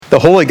The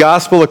Holy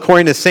Gospel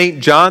according to St.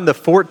 John, the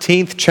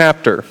 14th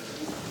chapter.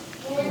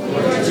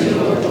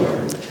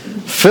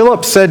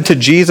 Philip said to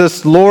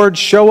Jesus, "Lord,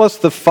 show us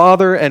the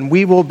Father, and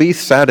we will be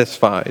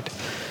satisfied."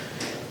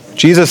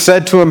 Jesus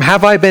said to him,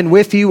 "Have I been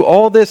with you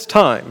all this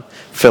time,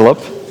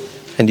 Philip,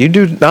 and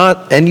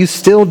you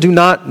still do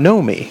not know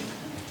me?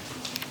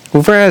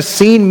 Whoever has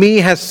seen me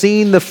has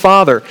seen the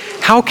Father.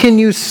 How can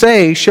you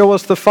say, 'Show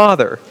us the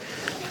Father'?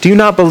 Do you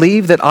not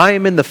believe that I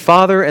am in the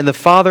Father, and the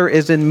Father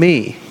is in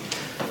me?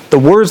 The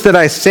words that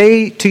I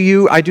say to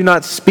you, I do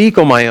not speak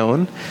on my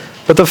own,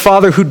 but the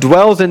Father who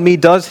dwells in me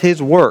does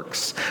his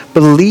works.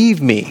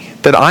 Believe me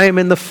that I am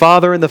in the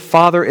Father and the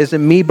Father is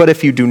in me, but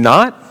if you do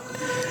not,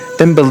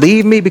 then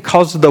believe me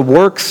because of the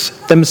works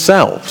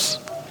themselves.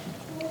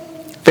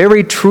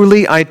 Very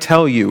truly I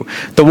tell you,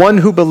 the one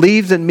who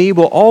believes in me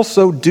will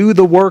also do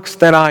the works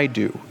that I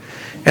do,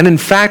 and in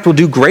fact will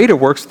do greater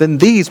works than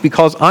these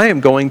because I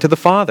am going to the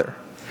Father.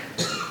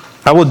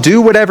 I will do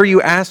whatever you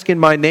ask in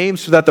my name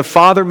so that the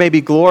Father may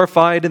be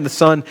glorified in the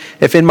Son.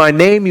 If in my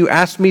name you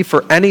ask me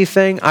for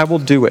anything, I will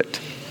do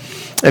it.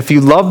 If you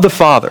love the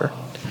Father,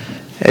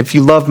 if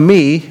you love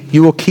me,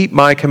 you will keep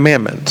my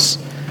commandments.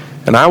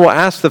 And I will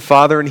ask the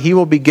Father, and he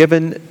will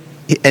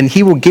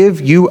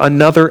give you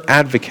another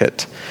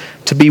advocate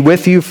to be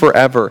with you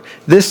forever.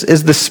 This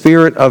is the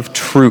Spirit of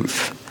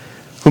truth,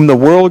 whom the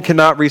world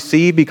cannot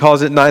receive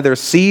because it neither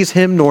sees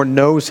him nor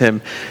knows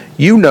him.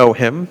 You know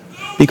him,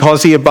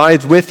 because he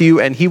abides with you,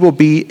 and he will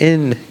be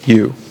in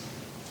you.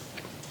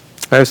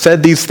 I have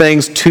said these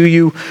things to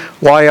you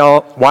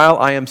while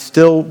I am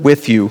still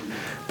with you.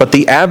 But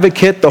the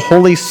advocate, the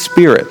Holy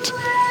Spirit,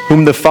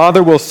 whom the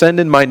Father will send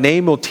in my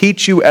name, will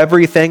teach you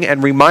everything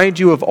and remind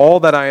you of all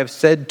that I have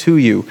said to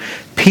you.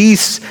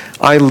 Peace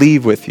I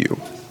leave with you.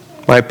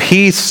 My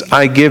peace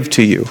I give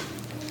to you.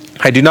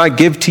 I do not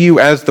give to you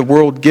as the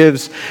world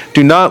gives.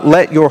 Do not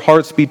let your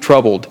hearts be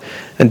troubled,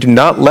 and do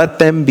not let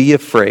them be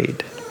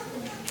afraid.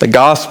 The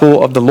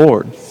Gospel of the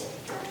Lord.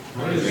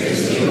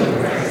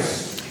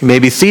 You may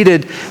be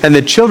seated, and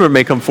the children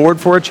may come forward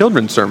for a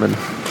children's sermon.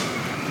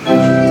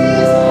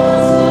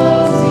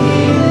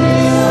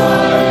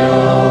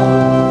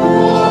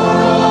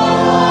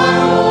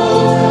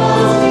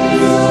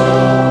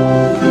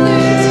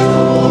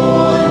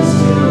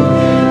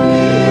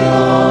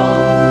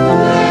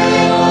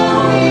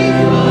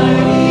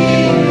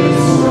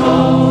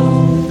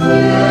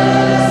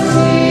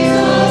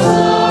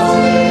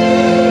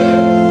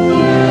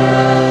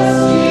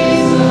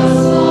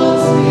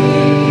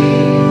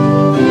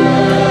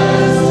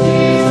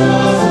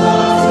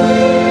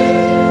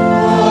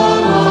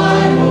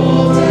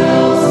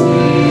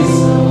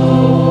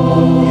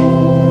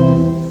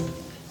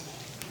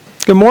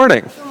 Good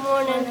morning. Good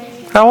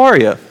morning. How are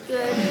you?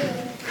 Good.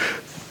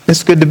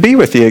 It's good to be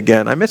with you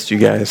again. I missed you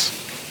guys.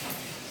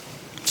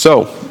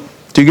 So,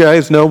 do you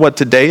guys know what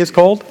today is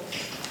called?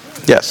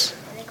 Yes.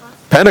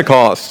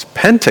 Pentecost.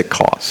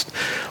 Pentecost.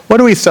 What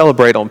do we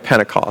celebrate on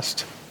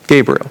Pentecost?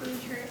 Gabriel.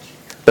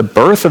 The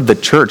birth of the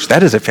church.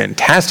 That is a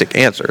fantastic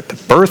answer. The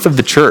birth of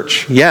the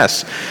church.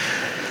 Yes.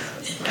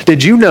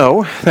 Did you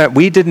know that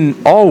we didn't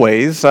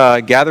always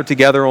gather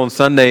together on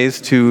Sundays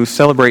to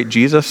celebrate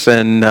Jesus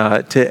and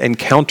to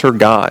encounter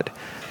God?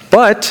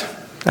 But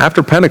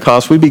after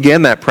Pentecost, we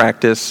began that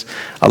practice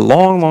a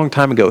long, long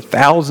time ago,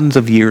 thousands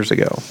of years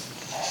ago.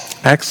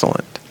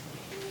 Excellent.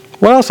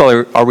 What else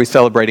are we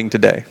celebrating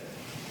today?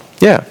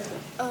 Yeah.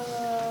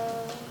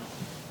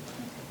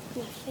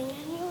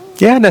 Nathaniel?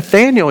 Yeah,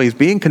 Nathaniel. He's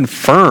being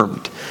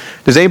confirmed.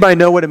 Does anybody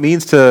know what it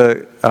means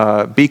to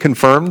be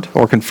confirmed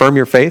or confirm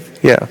your faith?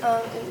 Yeah.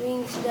 It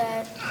means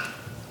that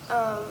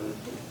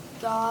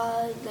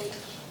God,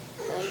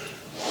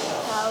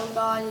 how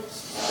God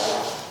is,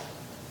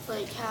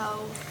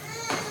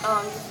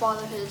 how to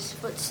follow his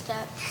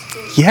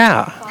footsteps.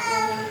 Yeah.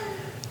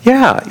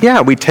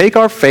 Yeah. We take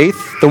our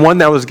faith, the one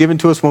that was given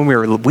to us when we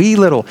were wee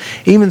little,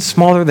 even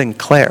smaller than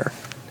Claire.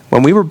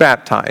 When we were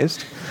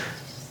baptized,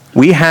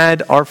 we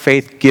had our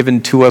faith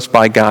given to us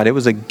by God. It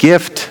was a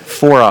gift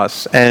for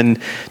us. And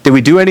did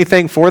we do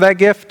anything for that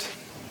gift?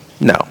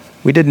 No,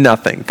 we did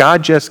nothing.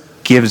 God just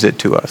gives it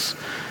to us.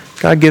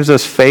 God gives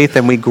us faith,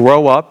 and we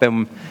grow up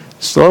and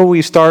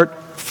slowly start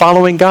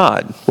following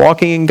God,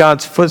 walking in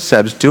God's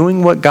footsteps,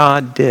 doing what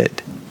God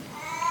did.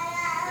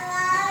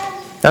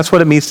 That's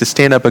what it means to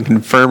stand up and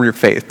confirm your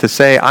faith, to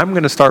say, I'm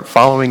going to start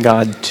following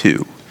God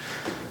too.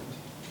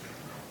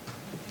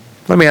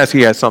 Let me ask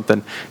you guys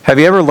something. Have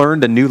you ever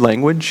learned a new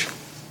language?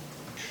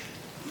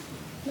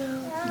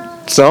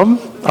 No. Some?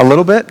 A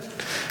little bit?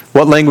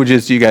 What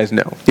languages do you guys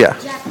know? Yeah.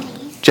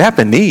 Japanese.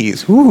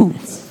 Japanese. Ooh.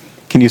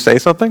 Can you say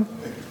something?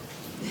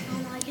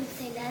 I can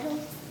say letters.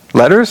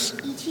 Letters?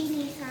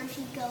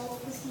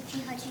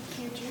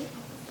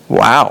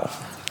 Wow.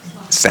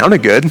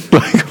 Sounded good.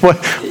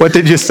 What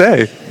did you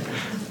say?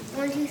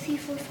 1, 2, 3,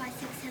 4, 5,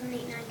 6, 7,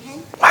 8, 9,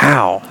 10.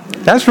 Wow.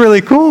 That's really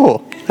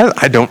cool.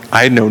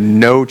 I know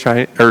no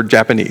Chinese or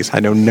Japanese.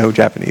 I know no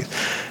Japanese.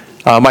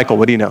 Michael,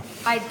 what do you know?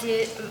 I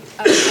did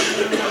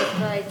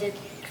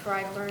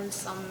try to learn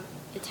some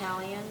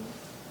Italian.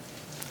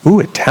 Ooh,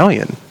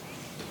 Italian.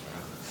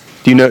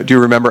 Do you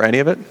remember any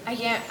of it? I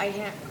can't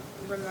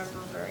remember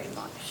very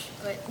much,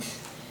 but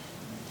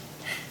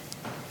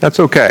That's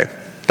okay.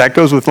 That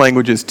goes with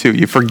languages too.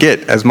 You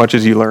forget as much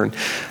as you learn.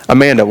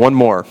 Amanda, one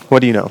more. What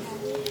do you know?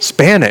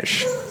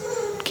 Spanish.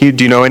 Do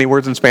you know any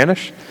words in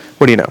Spanish?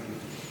 What do you know?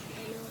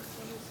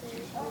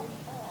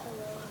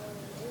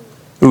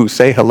 Ooh,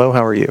 say hello,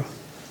 how are you?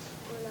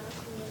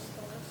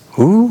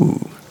 Ooh,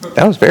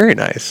 that was very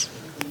nice.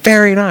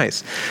 Very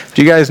nice.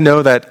 Do you guys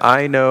know that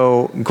I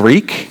know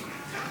Greek?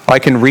 I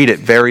can read it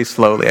very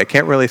slowly. I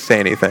can't really say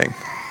anything.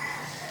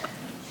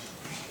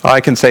 I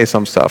can say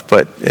some stuff,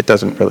 but it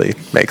doesn't really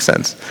make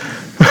sense.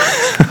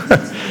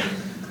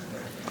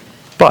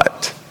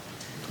 But,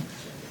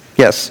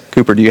 yes,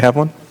 Cooper, do you have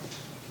one?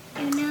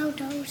 Uno,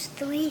 dos,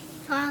 tres,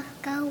 four,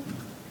 go.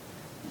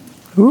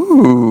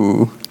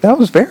 Ooh, that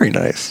was very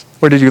nice.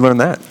 Where did you learn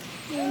that?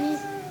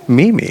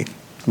 Mimi.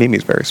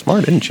 Mimi's very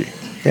smart, isn't she?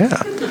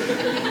 Yeah.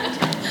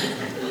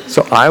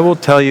 So I'll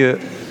tell you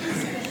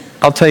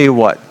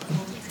what.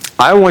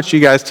 I want you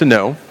guys to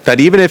know that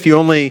even if you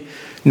only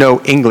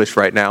know English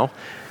right now,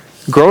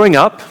 growing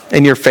up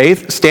in your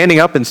faith, standing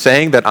up and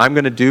saying that I'm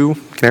going to do,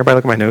 can everybody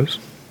look at my nose?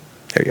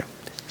 There you go.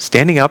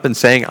 Standing up and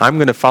saying I'm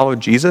going to follow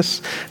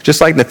Jesus,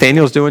 just like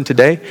Nathaniel's doing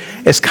today,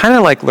 is kind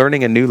of like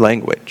learning a new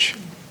language.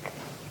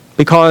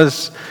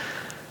 Because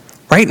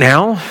right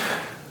now,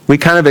 we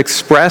kind of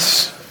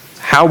express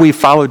how we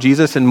follow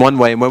Jesus in one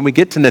way. And when we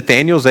get to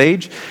Nathaniel's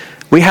age,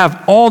 we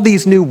have all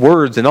these new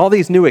words and all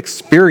these new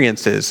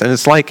experiences. And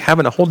it's like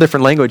having a whole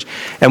different language.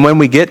 And when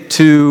we get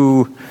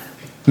to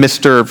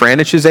Mr.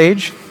 Vranich's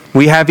age,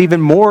 we have even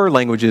more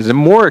languages and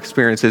more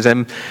experiences.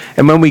 And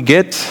when we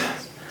get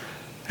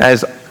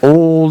as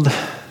old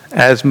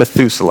as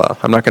Methuselah,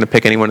 I'm not going to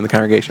pick anyone in the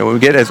congregation, when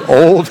we get as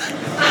old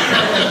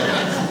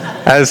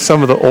as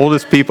some of the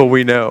oldest people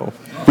we know,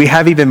 we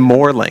have even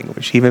more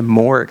language, even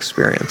more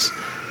experience.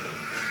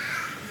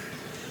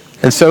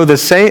 And so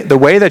the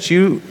way that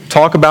you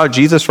talk about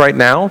Jesus right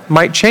now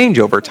might change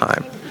over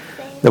time.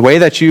 The way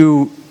that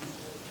you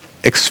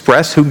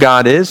express who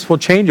God is will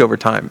change over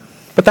time.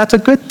 But that's a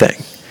good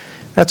thing.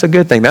 That's a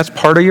good thing. That's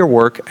part of your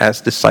work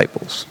as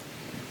disciples.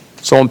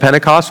 So on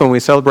Pentecost, when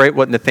we celebrate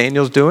what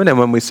Nathaniel's doing, and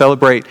when we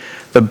celebrate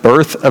the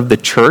birth of the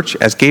church,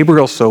 as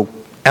Gabriel so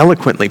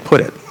eloquently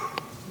put it,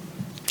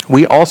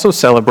 we also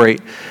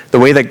celebrate the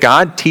way that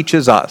God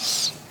teaches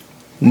us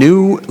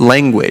new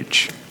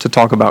language to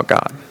talk about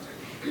God.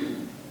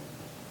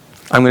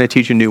 I'm going to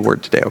teach you a new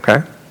word today,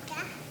 okay?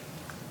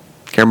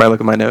 Can everybody look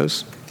at my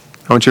nose?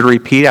 I want you to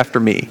repeat after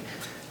me.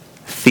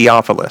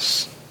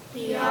 Theophilus.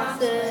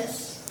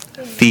 Theophilus.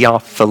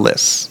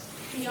 Theophilus.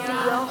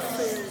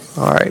 Theophilus.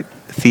 All right.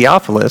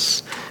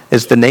 Theophilus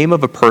is the name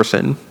of a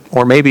person,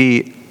 or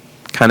maybe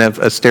kind of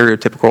a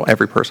stereotypical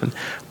every person,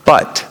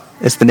 but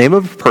it's the name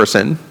of a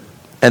person,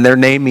 and their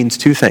name means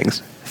two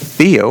things.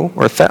 Theo,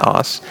 or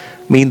theos,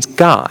 means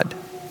God.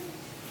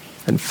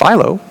 And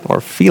philo,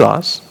 or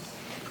philos,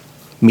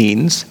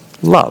 means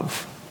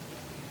love.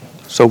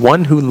 So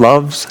one who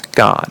loves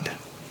God.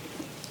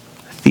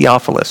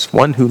 Theophilus,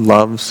 one who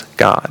loves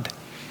God.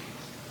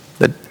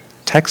 The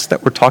text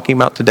that we're talking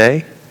about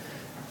today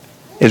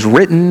is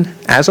written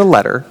as a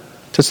letter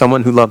to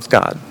someone who loves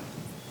God.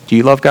 Do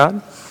you love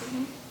God?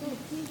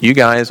 You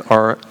guys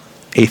are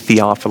a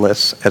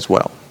Theophilus as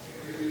well.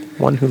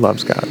 One who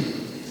loves God.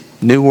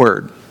 New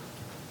word.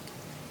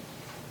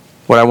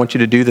 What I want you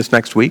to do this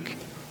next week,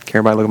 can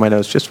everybody look at my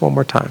nose just one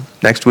more time?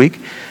 Next week,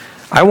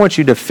 I want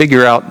you to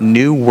figure out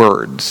new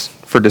words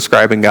for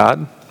describing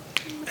God.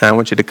 And I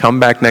want you to come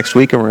back next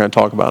week and we're going to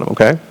talk about them,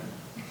 okay?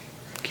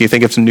 Can you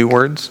think of some new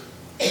words?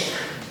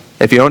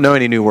 If you don't know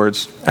any new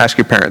words, ask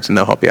your parents and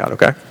they'll help you out,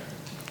 okay?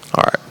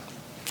 All right.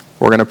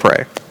 We're going to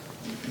pray.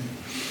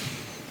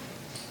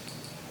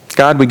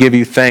 God, we give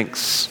you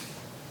thanks.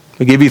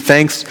 We give you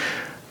thanks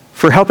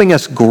for helping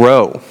us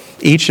grow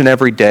each and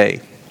every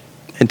day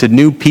into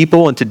new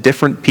people, into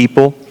different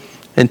people,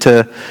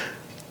 into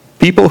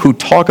people who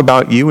talk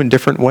about you in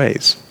different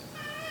ways.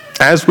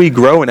 As we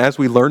grow and as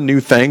we learn new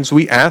things,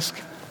 we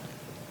ask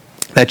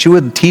that you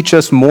would teach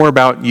us more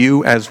about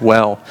you as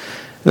well.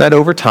 That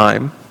over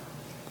time,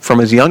 from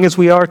as young as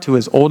we are to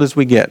as old as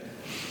we get,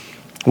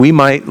 we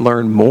might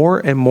learn more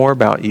and more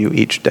about you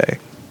each day.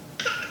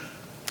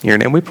 In your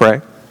name we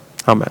pray.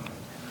 Amen.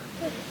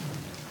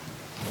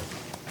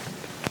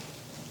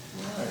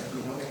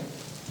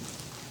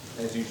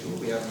 As usual,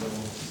 we have a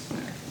little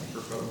snack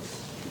for folks.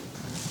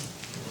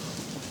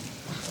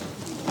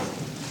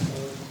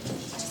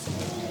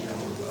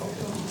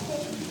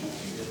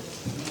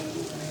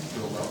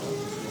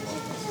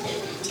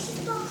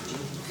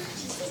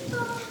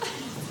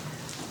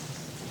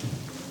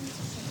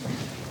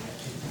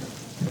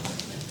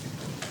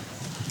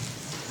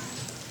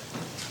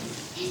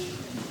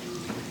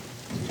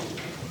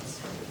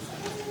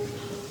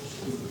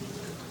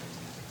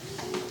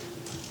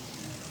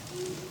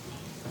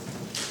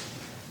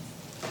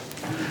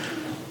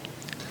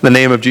 In the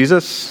name of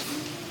Jesus,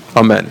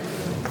 amen.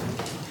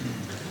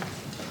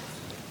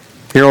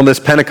 Here on this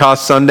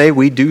Pentecost Sunday,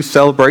 we do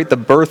celebrate the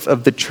birth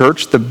of the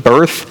church, the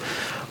birth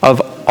of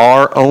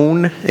our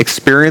own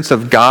experience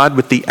of God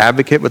with the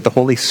advocate, with the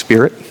Holy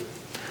Spirit.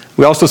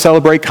 We also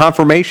celebrate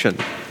confirmation.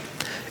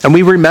 And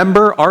we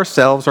remember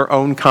ourselves, our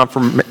own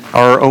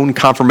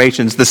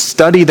confirmations, the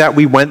study that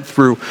we went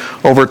through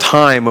over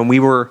time when we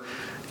were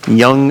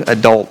young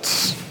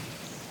adults.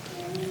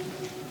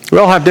 We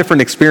all have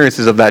different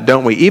experiences of that,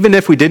 don't we? Even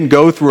if we didn't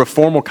go through a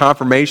formal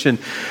confirmation,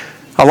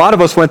 a lot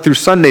of us went through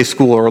Sunday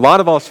school, or a lot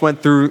of us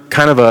went through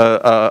kind of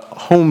a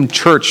home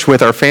church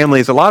with our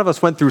families. A lot of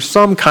us went through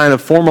some kind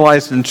of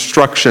formalized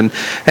instruction,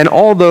 and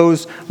all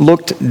those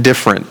looked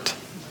different.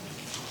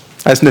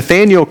 As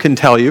Nathaniel can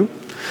tell you,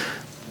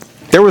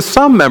 there was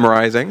some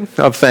memorizing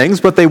of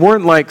things, but they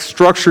weren't like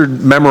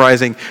structured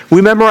memorizing.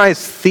 We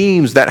memorized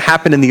themes that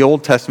happened in the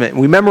Old Testament,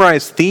 and we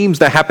memorized themes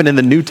that happened in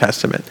the New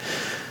Testament.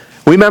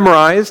 We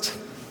memorized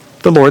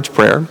the Lord's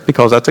Prayer,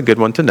 because that's a good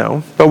one to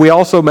know, but we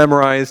also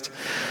memorized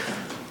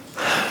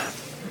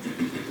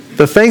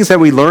the things that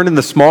we learn in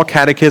the small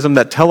catechism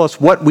that tell us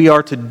what we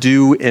are to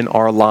do in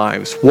our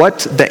lives, what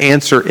the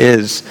answer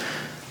is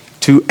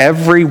to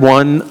every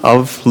one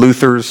of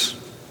Luther's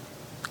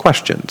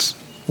questions.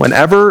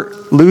 Whenever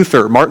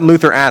Martin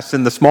Luther asks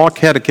in the small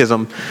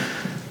catechism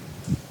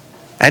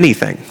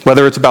anything,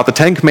 whether it's about the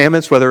Ten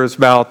Commandments, whether it's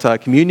about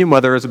communion,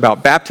 whether it's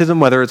about baptism,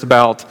 whether it's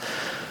about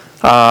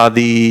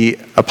the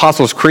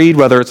Apostles' Creed,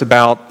 whether it's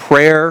about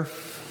prayer,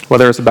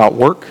 whether it's about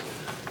work,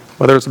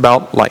 whether it's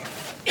about life,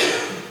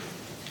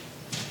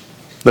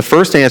 the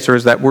first answer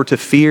is that we're to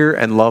fear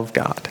and love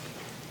God.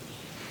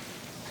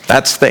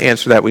 That's the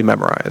answer that we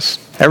memorize.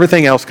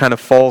 Everything else kind of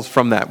falls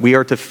from that. We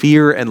are to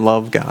fear and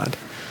love God.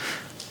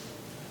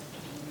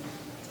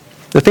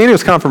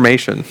 Nathaniel's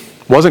confirmation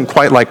wasn't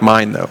quite like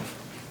mine, though.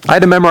 I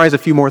had to memorize a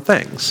few more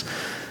things.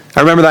 I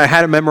remember that I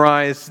had to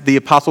memorize the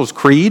Apostles'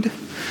 Creed.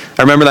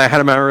 I remember that I had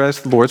to memorize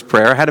the Lord's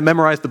Prayer. I had to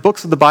memorize the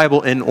books of the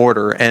Bible in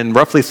order, and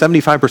roughly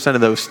 75%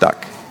 of those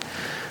stuck.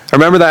 I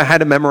remember that I had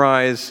to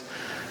memorize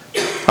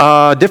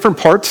different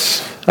parts,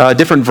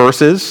 different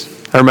verses.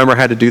 I remember I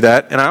had to do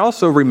that. And I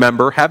also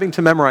remember having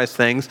to memorize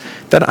things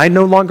that I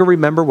no longer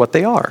remember what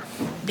they are.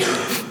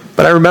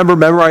 But I remember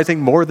memorizing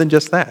more than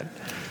just that.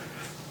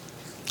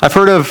 I've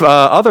heard of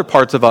other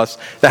parts of us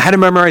that had to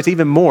memorize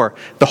even more,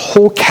 the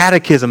whole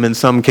catechism in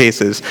some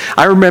cases.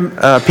 I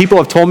remember people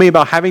have told me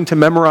about having to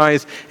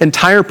memorize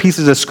entire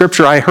pieces of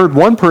scripture. I heard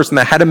one person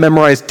that had to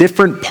memorize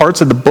different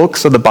parts of the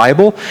books of the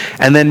Bible,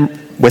 and then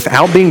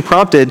without being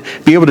prompted,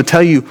 be able to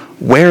tell you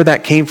where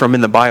that came from in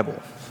the Bible.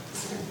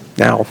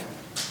 Now,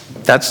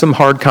 that's some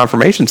hard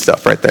confirmation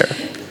stuff right there.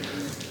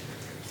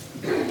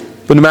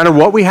 But no matter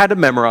what we had to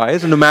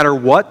memorize, and no matter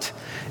what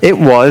it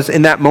was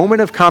in that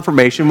moment of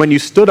confirmation when you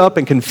stood up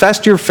and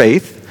confessed your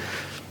faith,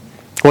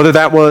 whether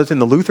that was in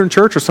the Lutheran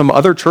church or some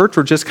other church,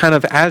 or just kind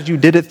of as you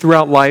did it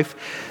throughout life,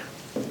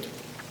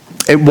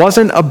 it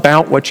wasn't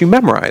about what you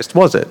memorized,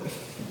 was it?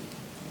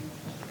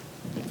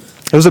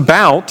 It was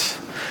about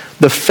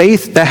the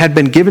faith that had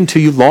been given to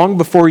you long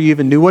before you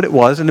even knew what it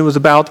was, and it was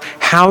about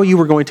how you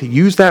were going to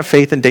use that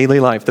faith in daily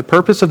life. The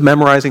purpose of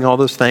memorizing all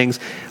those things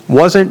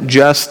wasn't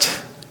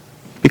just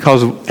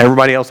because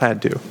everybody else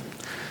had to.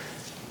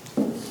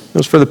 It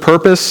was for the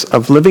purpose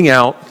of living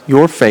out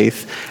your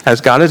faith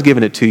as God has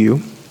given it to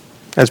you,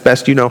 as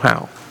best you know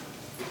how,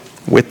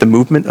 with the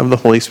movement of the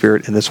Holy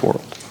Spirit in this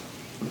world.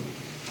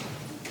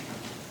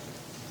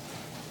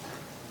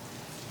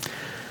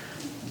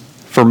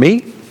 For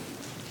me,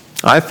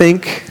 I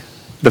think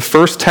the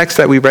first text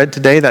that we read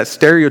today, that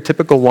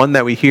stereotypical one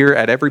that we hear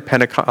at every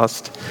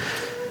Pentecost,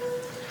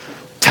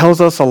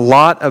 tells us a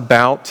lot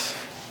about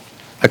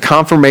a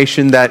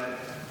confirmation that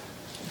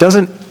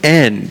doesn't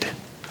end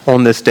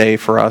on this day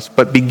for us,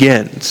 but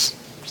begins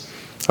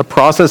a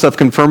process of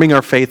confirming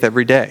our faith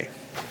every day.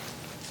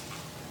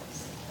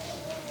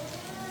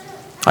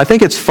 I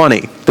think it's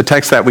funny, the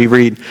text that we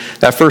read,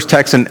 that first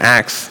text in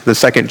Acts, the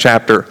 2nd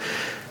chapter,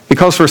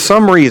 because for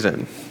some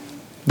reason,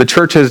 the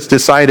church has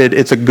decided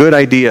it's a good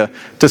idea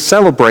to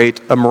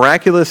celebrate a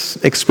miraculous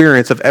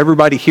experience of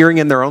everybody hearing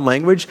in their own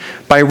language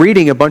by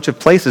reading a bunch of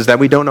places that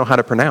we don't know how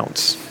to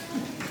pronounce.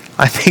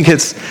 I think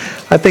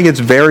it's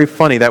very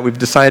funny that we've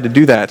decided to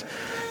do that.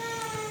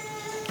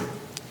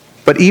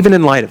 But even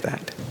in light of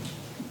that,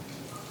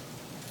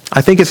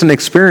 I think it's an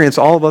experience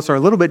all of us are a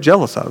little bit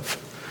jealous of.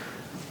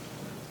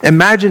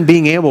 Imagine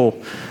being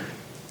able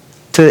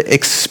to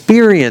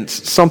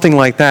experience something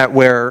like that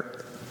where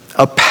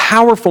a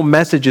powerful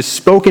message is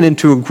spoken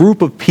into a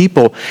group of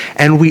people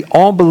and we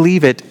all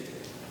believe it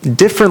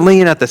differently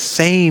and at the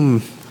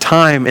same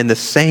time in the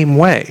same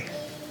way.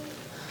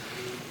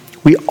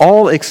 We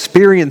all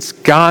experience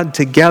God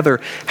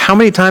together. How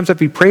many times have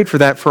we prayed for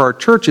that for our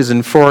churches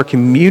and for our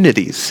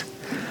communities?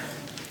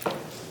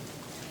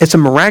 It's a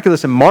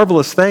miraculous and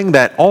marvelous thing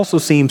that also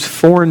seems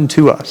foreign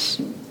to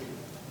us.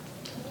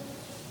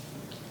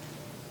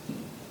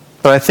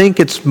 But I think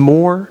it's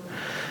more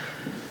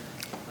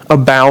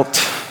about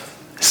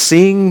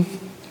seeing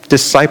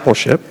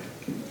discipleship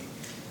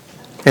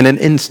in an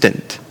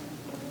instant.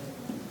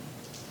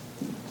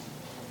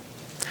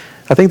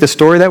 I think the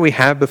story that we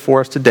have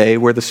before us today,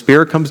 where the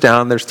Spirit comes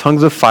down, there's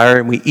tongues of fire,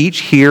 and we each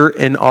hear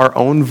in our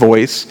own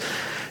voice,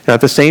 and at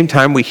the same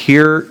time we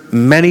hear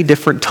many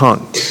different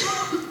tongues.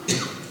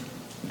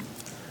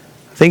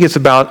 I think it's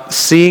about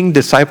seeing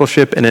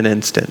discipleship in an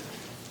instant.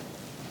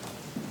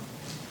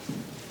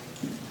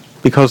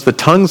 Because the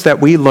tongues that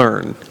we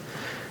learn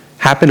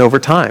happen over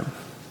time,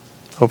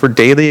 over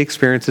daily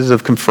experiences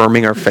of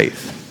confirming our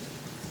faith.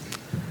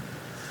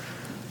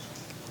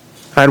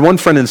 I had one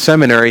friend in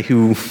seminary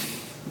who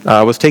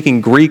was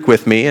taking Greek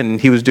with me, and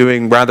he was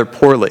doing rather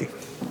poorly.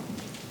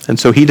 And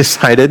so he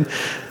decided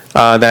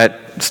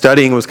that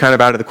studying was kind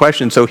of out of the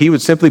question, so he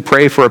would simply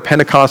pray for a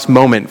Pentecost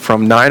moment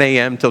from 9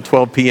 a.m. till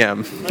 12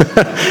 p.m.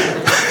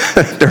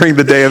 during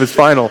the day of his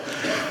final.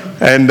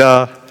 And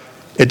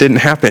it didn't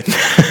happen.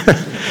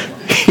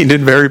 He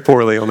did very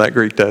poorly on that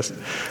Greek test.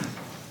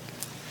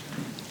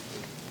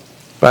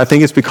 But I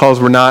think it's because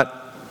we're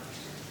not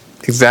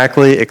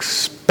exactly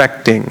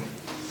expecting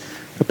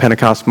a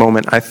Pentecost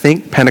moment. I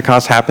think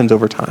Pentecost happens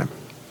over time.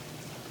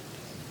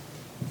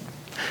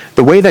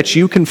 The way that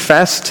you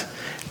confessed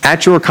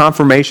at your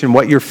confirmation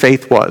what your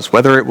faith was,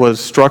 whether it was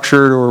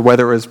structured or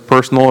whether it was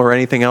personal or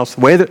anything else,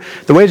 the way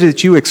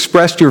that you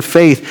expressed your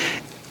faith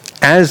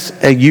as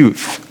a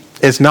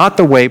youth is not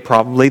the way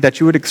probably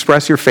that you would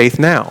express your faith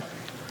now.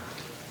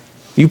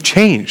 You've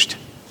changed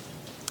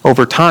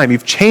over time.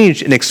 You've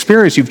changed in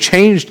experience. You've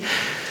changed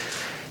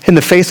in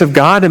the face of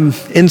God and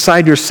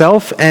inside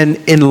yourself. And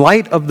in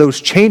light of those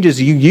changes,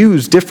 you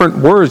use different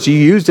words. You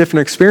use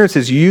different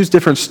experiences. You use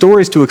different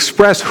stories to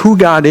express who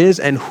God is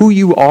and who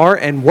you are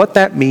and what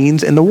that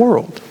means in the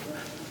world.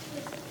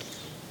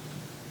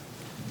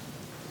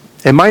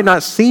 It might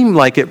not seem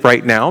like it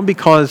right now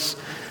because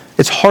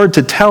it's hard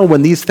to tell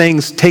when these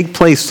things take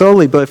place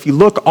solely, but if you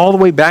look all the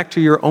way back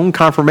to your own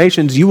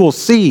confirmations, you will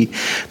see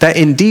that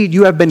indeed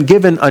you have been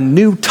given a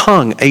new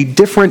tongue, a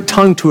different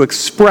tongue to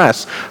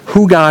express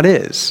who God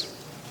is.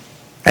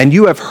 And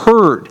you have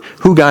heard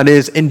who God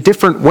is in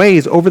different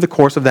ways over the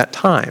course of that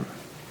time.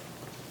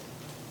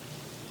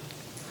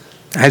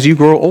 As you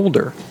grow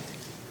older,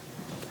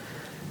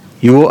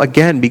 you will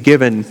again be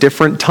given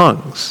different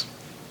tongues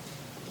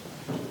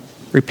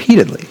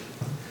repeatedly.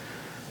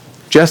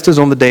 Just as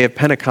on the day of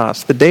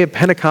Pentecost. The day of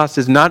Pentecost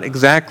is not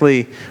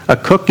exactly a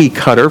cookie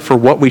cutter for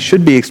what we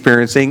should be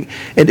experiencing.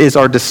 It is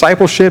our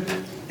discipleship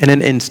in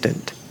an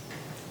instant.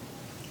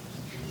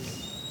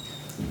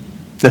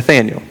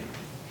 Nathaniel,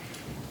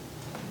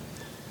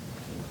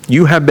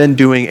 you have been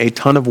doing a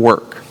ton of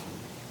work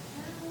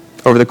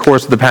over the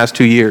course of the past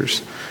 2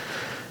 years.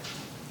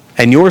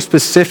 And your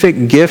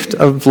specific gift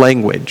of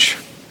language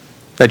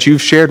that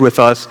you've shared with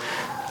us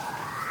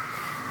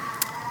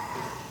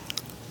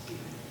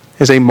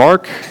is a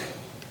mark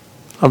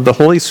of the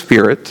Holy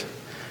Spirit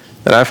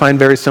that I find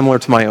very similar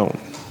to my own.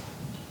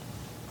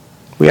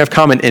 We have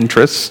common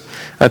interests.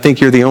 I think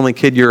you're the only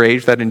kid your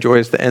age that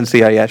enjoys the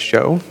NCIS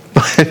show.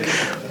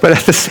 But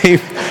at the same,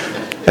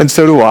 and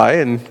so do I,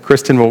 and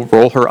Kristen will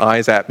roll her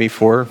eyes at me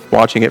for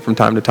watching it from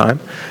time to time.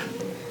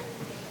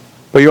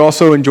 But you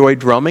also enjoy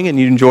drumming, and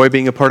you enjoy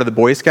being a part of the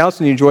Boy Scouts,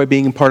 and you enjoy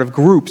being a part of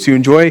groups. You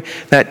enjoy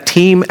that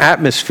team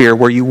atmosphere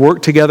where you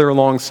work together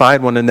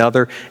alongside one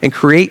another and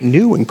create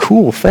new and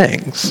cool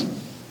things.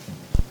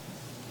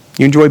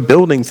 You enjoy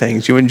building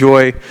things. You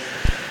enjoy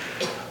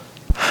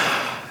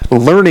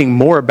learning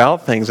more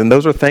about things, and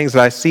those are things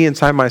that I see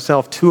inside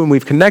myself too, and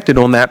we've connected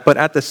on that. But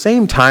at the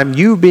same time,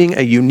 you being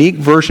a unique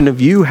version of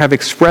you have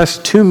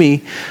expressed to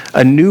me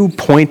a new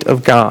point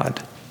of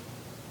God.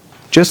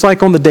 Just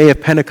like on the day of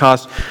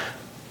Pentecost,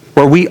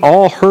 where we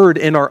all heard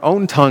in our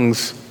own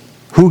tongues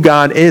who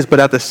God is, but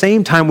at the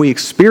same time we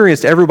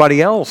experienced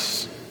everybody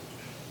else's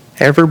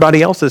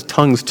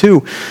tongues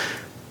too.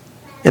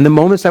 In the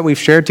moments that we've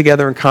shared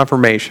together in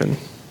confirmation,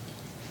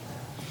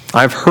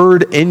 I've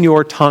heard in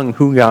your tongue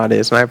who God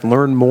is, and I've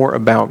learned more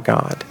about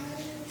God.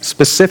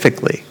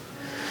 Specifically,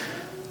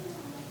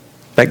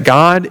 that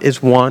God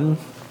is one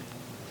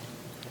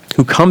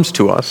who comes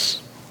to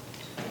us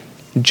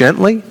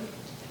gently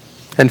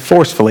and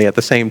forcefully at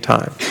the same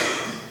time.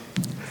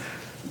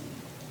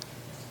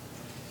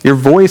 Your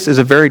voice is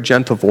a very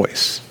gentle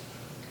voice.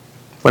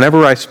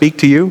 Whenever I speak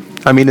to you,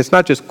 it's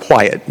not just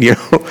quiet,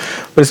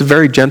 but it's a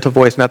very gentle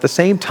voice. And at the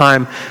same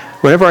time,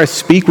 whenever I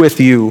speak with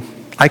you,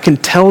 I can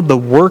tell the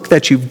work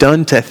that you've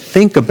done to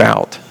think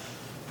about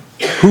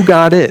who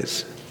God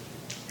is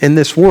in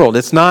this world.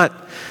 It's not,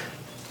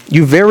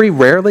 you very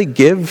rarely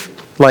give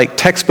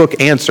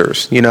textbook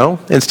answers,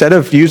 Instead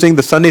of using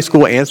the Sunday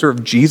school answer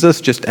of Jesus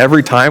just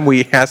every time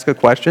we ask a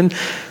question,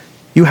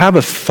 you have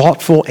a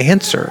thoughtful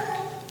answer.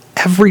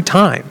 Every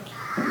time.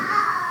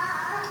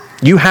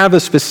 You have a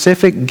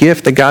specific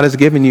gift that God has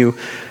given you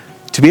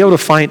to be able to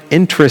find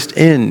interest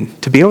in,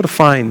 to be able to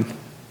find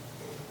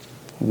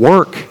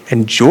work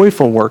and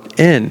joyful work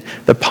in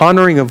the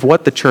pondering of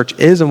what the church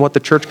is and what the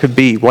church could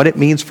be, what it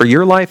means for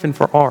your life and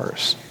for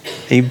ours.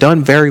 And you've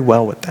done very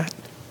well with that.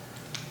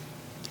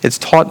 It's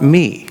taught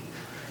me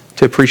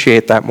to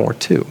appreciate that more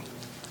too.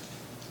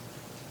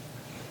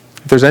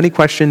 If there's any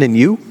question in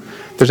you,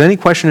 if there's any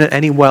question in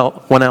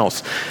anyone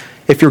else,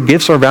 if your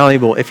gifts are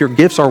valuable, if your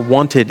gifts are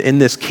wanted in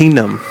this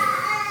kingdom,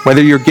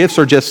 whether your gifts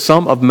are just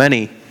some of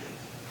many,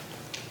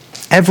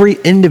 every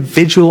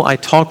individual I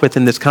talk with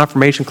in this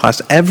confirmation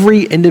class,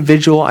 every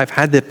individual I've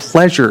had the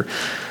pleasure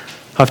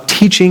of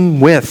teaching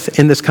with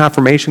in this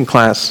confirmation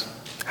class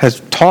has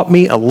taught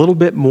me a little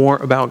bit more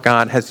about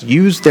God, has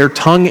used their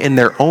tongue in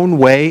their own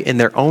way, in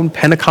their own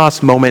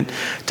Pentecost moment,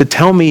 to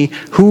tell me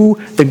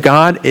who the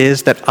God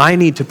is that I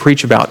need to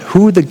preach about,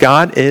 who the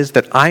God is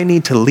that I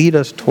need to lead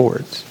us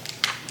towards.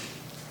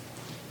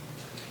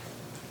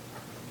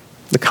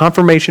 The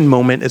confirmation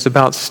moment is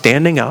about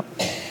standing up,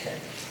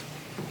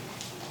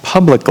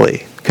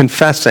 publicly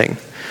confessing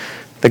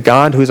the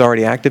God who's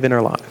already active in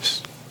our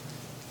lives,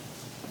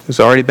 who's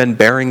already been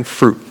bearing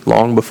fruit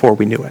long before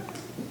we knew it.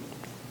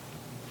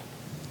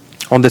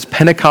 On this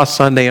Pentecost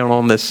Sunday and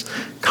on this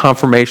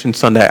Confirmation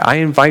Sunday, I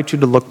invite you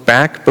to look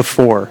back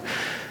before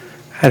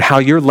at how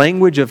your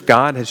language of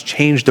God has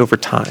changed over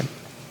time.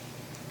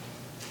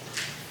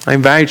 I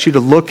invite you to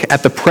look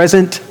at the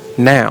present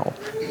now,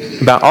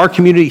 about our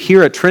community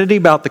here at Trinity,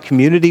 about the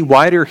community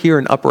wider here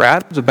in Upper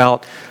Adams,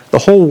 about the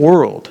whole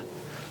world,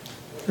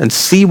 and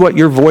see what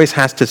your voice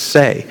has to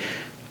say.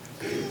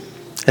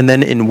 And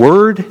then in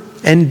word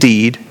and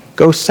deed,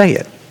 go say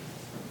it.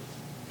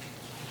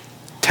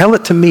 Tell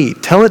it to me.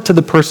 Tell it to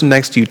the person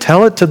next to you.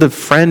 Tell it to the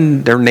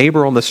friend or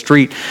neighbor on the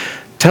street.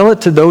 Tell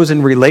it to those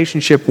in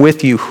relationship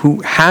with you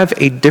who have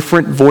a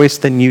different voice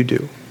than you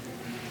do.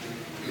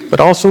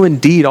 But also in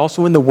deed,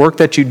 also in the work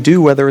that you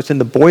do, whether it's in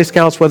the Boy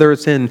Scouts, whether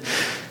it's in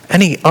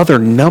any other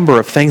number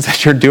of things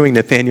that you're doing,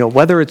 Nathaniel,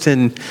 whether it's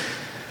in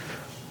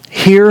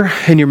here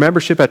in your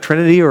membership at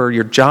Trinity or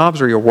your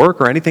jobs or your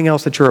work or anything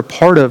else that you're a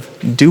part of,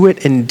 do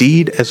it in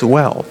deed as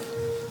well.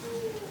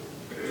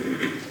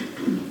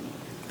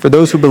 For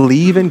those who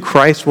believe in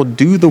Christ will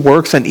do the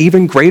works and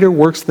even greater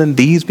works than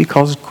these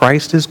because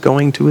Christ is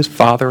going to his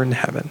Father in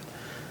heaven.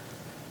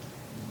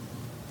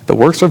 The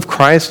works of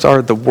Christ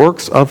are the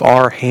works of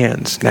our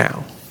hands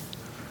now.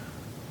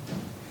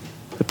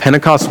 The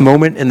Pentecost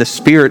moment in the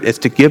Spirit is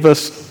to give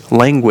us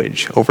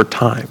language over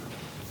time.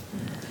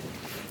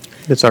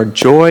 It's our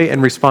joy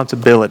and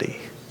responsibility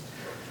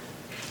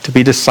to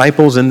be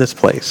disciples in this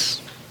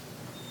place.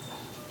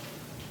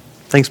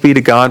 Thanks be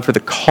to God for the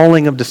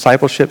calling of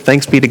discipleship.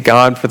 Thanks be to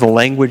God for the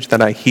language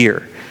that I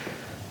hear.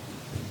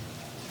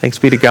 Thanks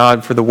be to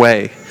God for the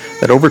way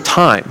that over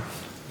time,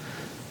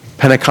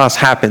 Pentecost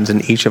happens in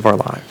each of our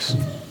lives.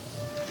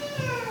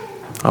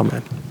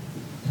 Amen.